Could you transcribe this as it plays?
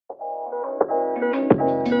দেখুন,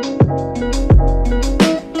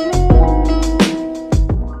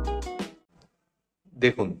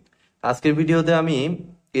 আজকের ভিডিওতে আমি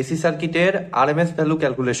এসি সার্কিটের আরএমএস ভ্যালু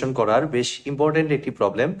ক্যালকুলেশন করার বেশ ইম্পর্টেন্ট একটি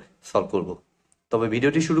প্রবলেম সলভ করব। তবে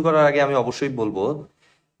ভিডিওটি শুরু করার আগে আমি অবশ্যই বলবো,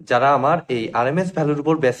 যারা আমার এই আরএমএস ভ্যালুর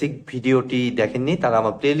উপর বেসিক ভিডিওটি দেখেননি তারা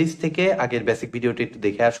আমার প্লেলিস্ট থেকে আগের বেসিক ভিডিওটি একটু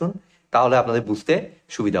দেখে আসুন, তাহলে আপনাদের বুঝতে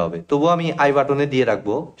সুবিধা হবে। তবুও আমি আই বাটনে দিয়ে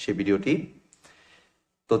রাখবো সেই ভিডিওটি।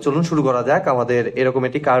 তো চলুন শুরু করা যাক। আমাদের এরকম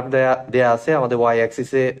একটি কার্ভ দেয়া আছে, আমাদের Y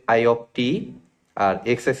অ্যাক্সিসে I of T R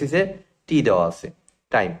x অ্যাক্সিসে টি দেওয়া আছে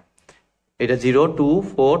টাইম। এটা 0, 2,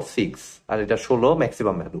 4, 6 আর এটা 16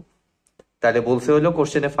 ম্যাক্সিমাম ভ্যালু। তাহলে বলছে হলো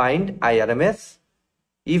কোশ্চেনে find IRMS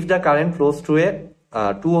if the current flows through a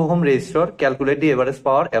 2 ohm resistor, calculate the average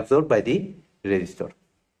power absorbed by the resistor.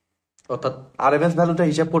 অর্থাৎ আরএমএস ভ্যালুটা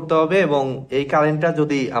হিসাব করতে হবে এবং এই কারেন্টটা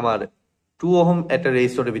যদি আমার 2 ওহম একটা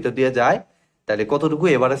রেজিস্টরের ভিতর দিয়ে যায় তাহলে কতটুকু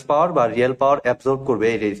এভারেজ পাওয়ার বা রিয়েল পাওয়ার অ্যাবজর্ব করবে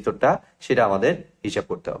এই রেজিস্টরটা, সেটা আমাদের হিসাব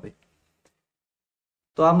করতে হবে।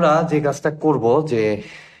 তো আমরা যে কাজটা করব, যে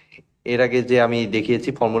এর আগে যে আমি দেখিয়েছি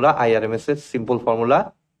ফর্মুলা আইআরএমএস এর সিম্পল ফর্মুলা,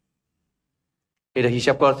 এটা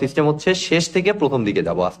হিসাব করার সিস্টেম হচ্ছে শেষ থেকে প্রথম দিকে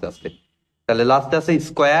যাব আস্তে আস্তে। তাহলে লাস্টে আছে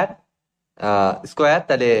স্কোয়ার,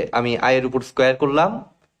 তাহলে আমি আই এর উপর স্কোয়ার করলাম,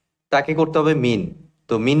 তাকে করতে হবে মিন।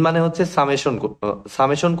 তো মিন মানে হচ্ছে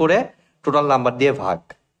সামেশন করে টোটাল নাম্বার দিয়ে ভাগ।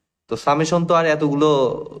 তো সামেশন তো আর এতগুলো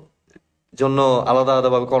জন্য আলাদা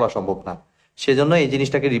আলাদাভাবে করা সম্ভব না, সেজন্য এই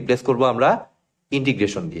জিনিসটাকে রিপ্লেস করব আমরা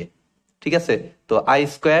ইন্টিগ্রেশন দিয়ে। ঠিক আছে, তো আই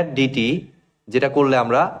স্কোয়ার ডিটি যেটা করলে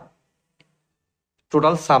আমরা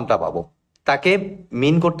টোটাল সামটা পাবো, তাকে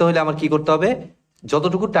মিন করতে হলে আমার কি করতে হবে,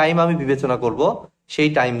 যতটুকু টাইম আমি বিবেচনা করব সেই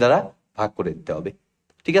টাইম দ্বারা ভাগ করে দিতে হবে।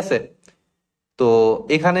 ঠিক আছে, তো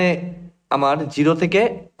এখানে আমার 0 থেকে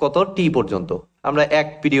কত টি পর্যন্ত আমরা এক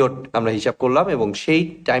পিরিয়ড আমরা হিসাব করলাম এবং সেই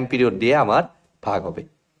টাইম পিরিয়ড দিয়ে আমার ভাগ হবে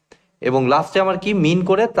এবং লাস্টে আমার কি মিন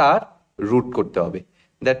করে তার রুট করতে হবে।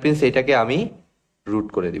 দ্যাট মিনস এটাকে আমি রুট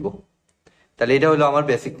করে দিব। তাহলে এটা হলো আমার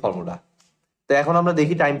বেসিক ফর্মুলা। তো এখন আমরা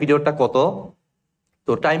দেখি টাইম পিরিয়ডটা কত।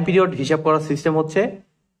 তো টাইম পিরিয়ড হিসাব করার সিস্টেম হচ্ছে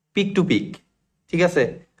পিক টু পিক। ঠিক আছে,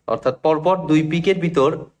 অর্থাৎ পরপর দুই পিকের ভিতর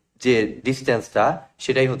যে ডিস্টেন্সটা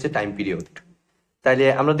সেটাই হচ্ছে টাইম পিরিয়ড। তাইলে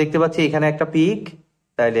আমরা দেখতে পাচ্ছি এখানে একটা পিক,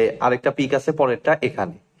 তাইলে আরেকটা পিক আছে পরেরটা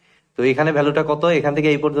এখানে। তো এখানে ভ্যালুটা কত, এখান থেকে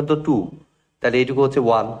এই পর্যন্ত 2, তাহলে এইটুকু হচ্ছে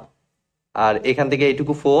 1, আর এখান থেকে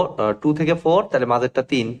এইটুকু 4, 2 থেকে 4, তাহলে মাঝেরটা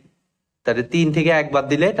 3, তাহলে 3 থেকে 1 বাদ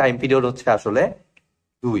দিলে টাইম পিরিয়ড হচ্ছে আসলে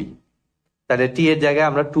 2। তাহলে টি এর জায়গায়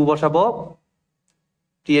আমরা 2 বসাবো,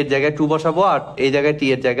 টি এর জায়গায় 2 বসাবো, আর এই জায়গায় টি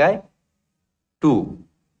এর জায়গায় 2,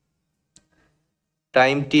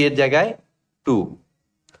 টাইম টি এর জায়গায় 2।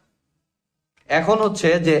 এখন হচ্ছে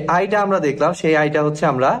যে আইটা আমরা দেখলাম, সেই আইটা হচ্ছে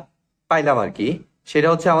আমরা পাইলাম আর কি, সেটা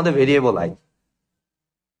হচ্ছে আমাদের ভেরিয়েবল আই।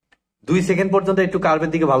 2 সেকেন্ড পর্যন্ত একটু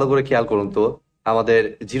কার্ভের দিকে ভালো করে খেয়াল করুন। তো আমাদের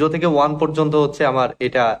 0 থেকে 1 পর্যন্ত হচ্ছে আমার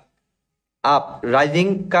এটা আপ রাইজিং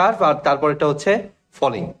কার্ভ, আর তারপর এটা হচ্ছে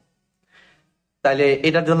ফলিং। তাহলে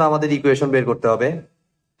এটার জন্য আমাদের ইকুয়েশন বের করতে হবে।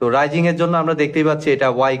 তো রাইজিং এর জন্য আমরা দেখতেই পাচ্ছি এটা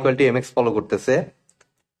y equal to mx follow করতেছে।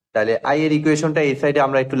 তাহলে আই এর ইকুয়েশনটা এই সাইডে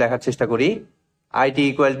আমরা একটু লেখার চেষ্টা করি। আইটি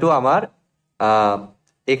ইকুয়াল টু আমার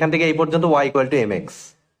এখান থেকে এই পর্যন্ত y equal to mx,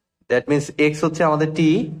 that means x হচ্ছে আমাদের t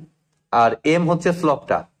আর m হচ্ছে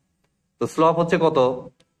স্লপটা। তো স্লপ হচ্ছে কত,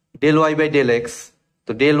 del y by del x।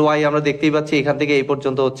 তো ডেল y আমরা দেখতেই পাচ্ছি এখান থেকে এই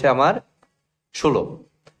পর্যন্ত হচ্ছে আমার 16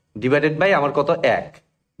 ডিভাইডেড বাই আমার কত 1,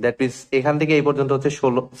 দ্যাট মিনস এখান থেকে এই পর্যন্ত হচ্ছে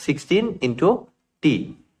 16 ইন্টু টি।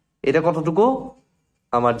 এটা কতটুকু,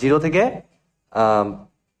 আমার 0 থেকে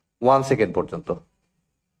 1 সেকেন্ড পর্যন্ত।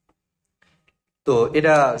 তো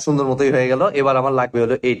এটা সুন্দর মতোই হয়ে গেল। এবার আমার লাগবে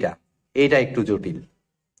হলো এইটা একটু জটিল।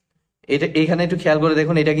 এটা এখানে একটু খেয়াল করে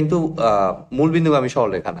দেখুন, এটা কিন্তু মূল বিন্দুগামী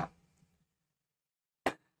সরলরেখা না।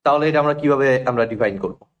 তাহলে এটা আমরা কিভাবে আমরা ডিফাইন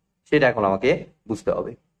করব সেটা এখন আমাকে বুঝতে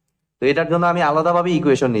হবে। তো এটার জন্য আমি আলাদাভাবে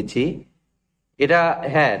ইকুয়েশন নিচ্ছি। এটা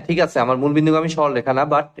হ্যাঁ ঠিক আছে, আমার মূল বিন্দুগামী সরলরেখা না,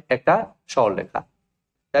 বাট একটা সরলরেখা।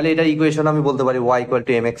 তাহলে এটার ইকুয়েশন আমি বলতে পারি y equal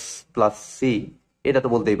to mx plus c, এটা তো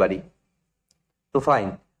বলতেই পারি। তো ফাইন,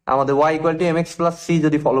 আমাদের y equal to mx plus c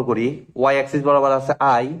যদি ফলো করি, y অ্যাক্সিস বরাবর আছে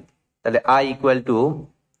i, তাহলে i equal to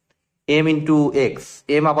m into x.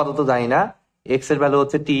 m আপাতত জানি না, x এর ভ্যালু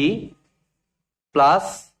হচ্ছে t প্লাস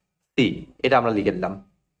c, এটা আমরা লিখে দিলাম।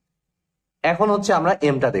 এখন হচ্ছে আমরা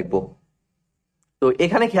mটা দেখব। তো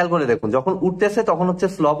এখানে খেয়াল করে দেখুন, যখন উঠতেছে তখন হচ্ছে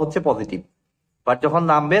স্লপ হচ্ছে পজিটিভ, বাট যখন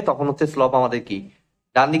নামবে তখন হচ্ছে স্লপ আমাদের কি,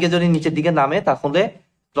 ডান দিকে যদি নিচের দিকে নামে তাহলে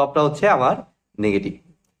স্লপটা হচ্ছে আমার নেগেটিভ।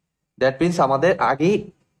 দ্যাট মিনস আমাদের আগেই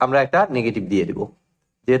আমরা একটা নেগেটিভ দিয়ে দিব,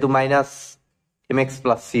 যেহেতু মাইনাস mx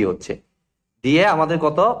প্লাস c হচ্ছে, দিয়ে আমাদের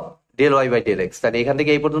কত del y by del x। তাহলে এখান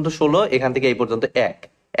থেকে এই পর্যন্ত 16, এখান থেকে এই পর্যন্ত 1,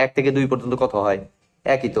 1 থেকে 2 পর্যন্ত কত হয়,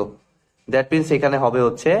 একই। তো দ্যাট মিনস এখানে হবে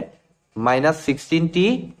হচ্ছে -16t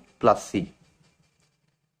প্লাস সি।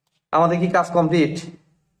 আমাদের কি কাজ কমপ্লিট?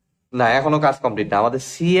 না, এখনো কাজ কমপ্লিট না, আমাদের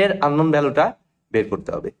সি এর আননোন ভ্যালুটা বের করতে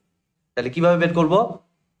হবে। তাহলে কিভাবে বের করব?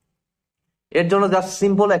 এর জন্য জাস্ট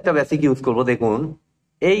সিম্পল একটা বেসিক ইউজ করব। দেখুন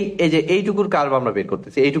এই এই যে এইটুকুর কার্ভ আমরা বের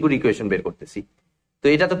করতেছি, এইটুকুর ইকুয়েশন বের করতেছি। তো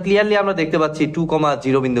এটা তো ক্লিয়ারলি আমরা দেখতে পাচ্ছি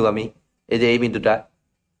 2,0 বিন্দুগামী, এই যে এই বিন্দুটা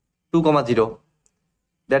 2,0।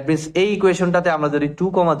 দ্যাট মিনস এই ইকুয়েশনটাতে আমরা যদি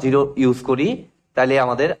 2,0 ইউজ করি তাহলে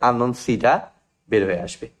আমাদের আননোন সিটা বের হয়ে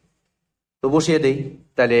আসবে। তো বসিয়ে দেই,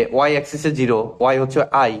 তাহলে ওয়াই অ্যাক্সিসে 0, ওয়াই হচ্ছে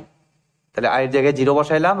আই, তাহলে আই এর জায়গায় 0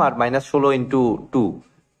 বসাইলাম, আর -16 ইন্টু 2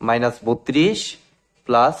 -32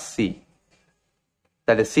 প্লাস সি।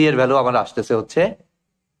 তাহলে সি এর ভ্যালু আমার আসতেছে হচ্ছে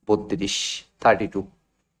 32।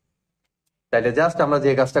 তাহলে জাস্ট আমরা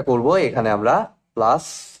যে কাজটা করব, এখানে আমরা প্লাস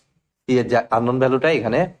সি এর আননোন ভ্যালুটা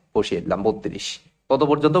এখানে বসিয়ে দিলাম 32। কত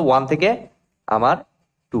পর্যন্ত? 1 থেকে আমার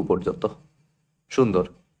 2 পর্যন্ত। সুন্দর।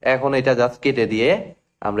 এখন এটা জাস্ট কেটে দিয়ে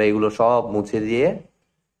আমরা এগুলো সব মুছে দিয়ে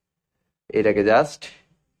এটাকে just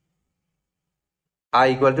i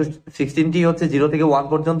equal to 16t হচ্ছে 0 থেকে 1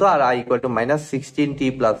 পর্যন্ত, আর i equal to -16t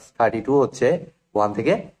plus 32 হচ্ছে 1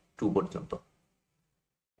 থেকে 2 পর্যন্ত।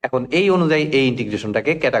 এখন এই অনুযায়ী এই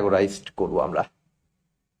ইন্টিগ্রেশনটাকে ক্যাটাগরাইজড করব আমরা।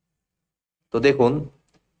 তো দেখুন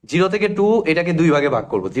 0 থেকে 2 এটাকে দুই ভাগে ভাগ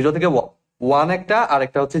করব, 0 থেকে 1 একটা, আর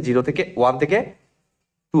একটা হচ্ছে 0 থেকে 1 থেকে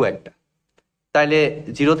 2 একটা। তাইলে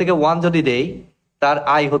 0 থেকে 1 যদি দেই, তার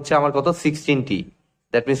i হচ্ছে আমার কত? 16t।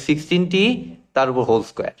 দ্যাট মিনস 16t তার উপর whole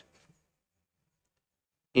square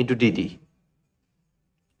into DT,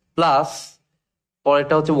 plus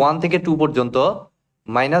পরেরটা হচ্ছে 1 থেকে 2 পর্যন্ত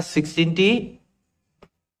 -16t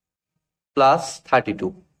প্লাস 32।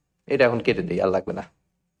 এটা এখন কেটে দিই, আর লাগবে না।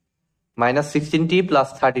 -16t প্লাস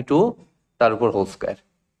 32 তার উপর হোল স্কোয়ার,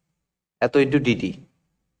 এত ইন্টু ডিটি।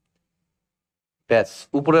 ব্যাস,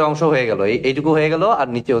 উপরের অংশ হয়ে গেল, এইটুকু হয়ে গেল, আর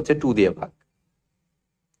নিচে হচ্ছে 2 দিয়ে ভাগ।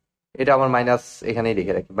 এটা আমার মাইনাস এখানেই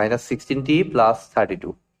লিখে রাখি, -16t প্লাস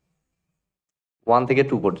 32 1 থেকে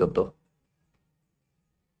 2 পর্যন্ত।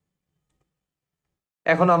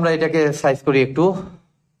 এখন আমরা এটাকে সাইজ করি একটু,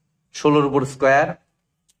 16 উপর স্কোয়ার,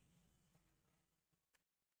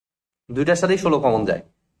 দুইটার সাথেই 16 কমন যায়,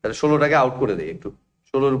 তাহলে 16টাকে আউট করে দেই একটু।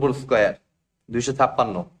 16 উপর স্কোয়ার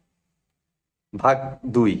 256 ভাগ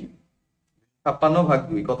 2, 56 ভাগ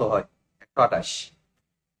 2 কত হয়? 128।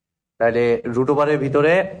 তাহলে রুট ওভারের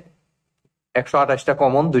ভিতরে 128টা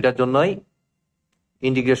কমন দুইটার জন্যই।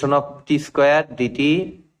 Integration of T square DT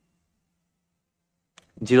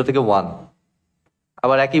 0 থেকে 1।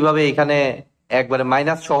 আবার একইভাবে এখানে একবারে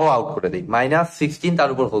মাইনাস সহ আউট করে দিই, -16 তার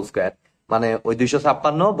উপর হোল স্কোয়ার, মানে ওই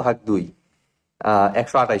 256 ভাগ 2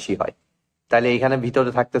 128 হয়। তাহলে এখানে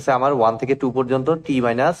ভিতরে থাকতেছে আমার 1 থেকে 2 পর্যন্ত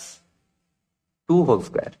t-2 হোল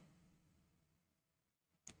স্কোয়ার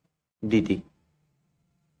ডিটি।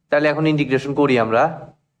 তাহলে এখন ইন্টিগ্রেশন করি আমরা,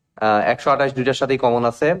 128 দুইটার সাথেই কমন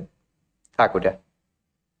আছে, থাক ওটা।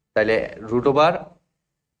 তাহলে রুট ওভার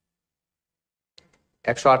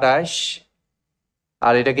 128,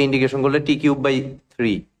 আর এটাকে ইন্টিগ্রেশন করলে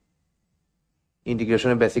t³/3,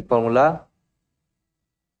 ইন্টিগ্রেশনের বেসিক ফর্মুলা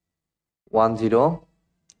 10,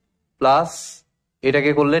 প্লাস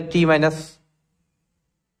এটাকে করলে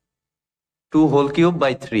t-2 হোল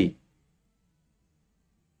কিউব/3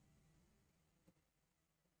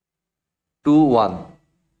 2 1।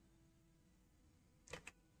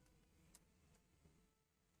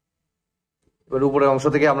 এবার উপরের অংশ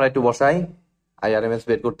থেকে আমরা একটু বসাই, RMS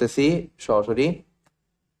বের করতেছি সরাসরি।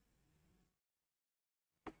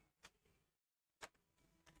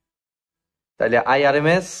 তাহলে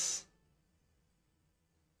RMS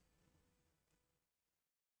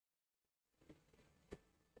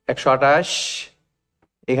 -128,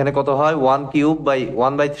 এখানে কত হয়?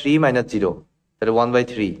 1³/1/3 - 0, তাহলে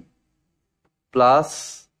 1/3, প্লাস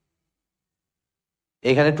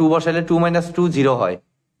এখানে 2 বসাইলে 2 - 2 0 হয়,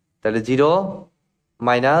 তাহলে 0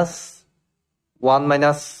 মাইনাস 1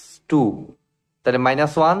 - 2, তাহলে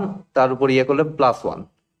 -1, তার উপর ইয়ে করলে +1,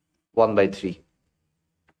 1/3,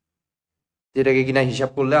 যেটাকে কিনা হিসাব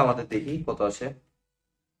করলে আমাদের দেখি কত আসে।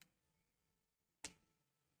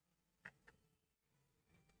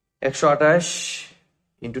 -128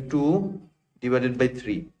 × 2 /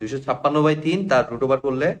 3, 256/3, তার রুট ওভার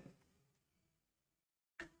করলে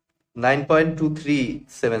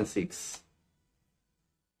 9.2376,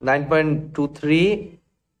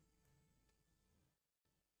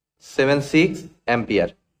 9.2376 অ্যাম্পিয়ার।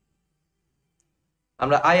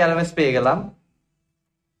 আমরা RMS পেয়ে গেলাম,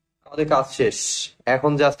 আমাদের কাজ শেষ।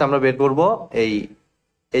 এখন জাস্ট আমরা বের করব এই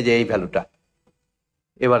যে এই ভ্যালুটা,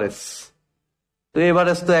 এভারেজ। তো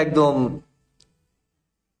এভারেজ তো একদম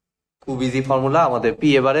খুব ইজি ফর্মুলা, আমাদের P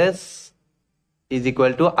average is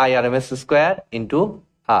equal to IRMS square into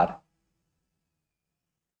আর।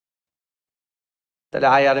 তাহলে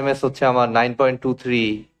IRMS হচ্ছে আমার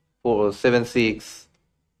 9.2376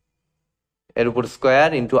 এর উপর স্কোয়ার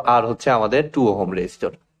ইন্টু আর হচ্ছে আমাদের 2 ওহম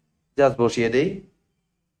রেজিস্টর। জাস্ট বসিয়ে দেই,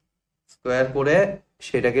 স্কোয়ার করে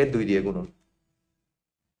সেটাকে 2 দিয়ে গুণুন,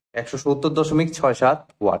 170.67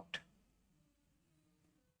 ওয়াট।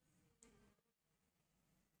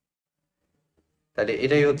 তাহলে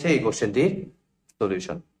এটাই হচ্ছে এই কোশ্চেনটির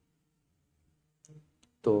সলিউশন।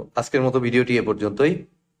 তো আজকের মতো ভিডিওটি এ পর্যন্তই।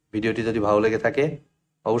 ভিডিওটি যদি ভালো লেগে থাকে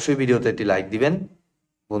অবশ্যই ভিডিওতে একটি লাইক দিবেন,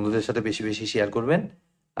 বন্ধুদের সাথে বেশি বেশি শেয়ার করবেন,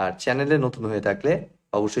 আর চ্যানেলে নতুন হয়ে থাকলে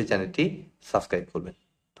অবশ্যই চ্যানেলটি সাবস্ক্রাইব করবেন।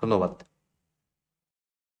 ধন্যবাদ।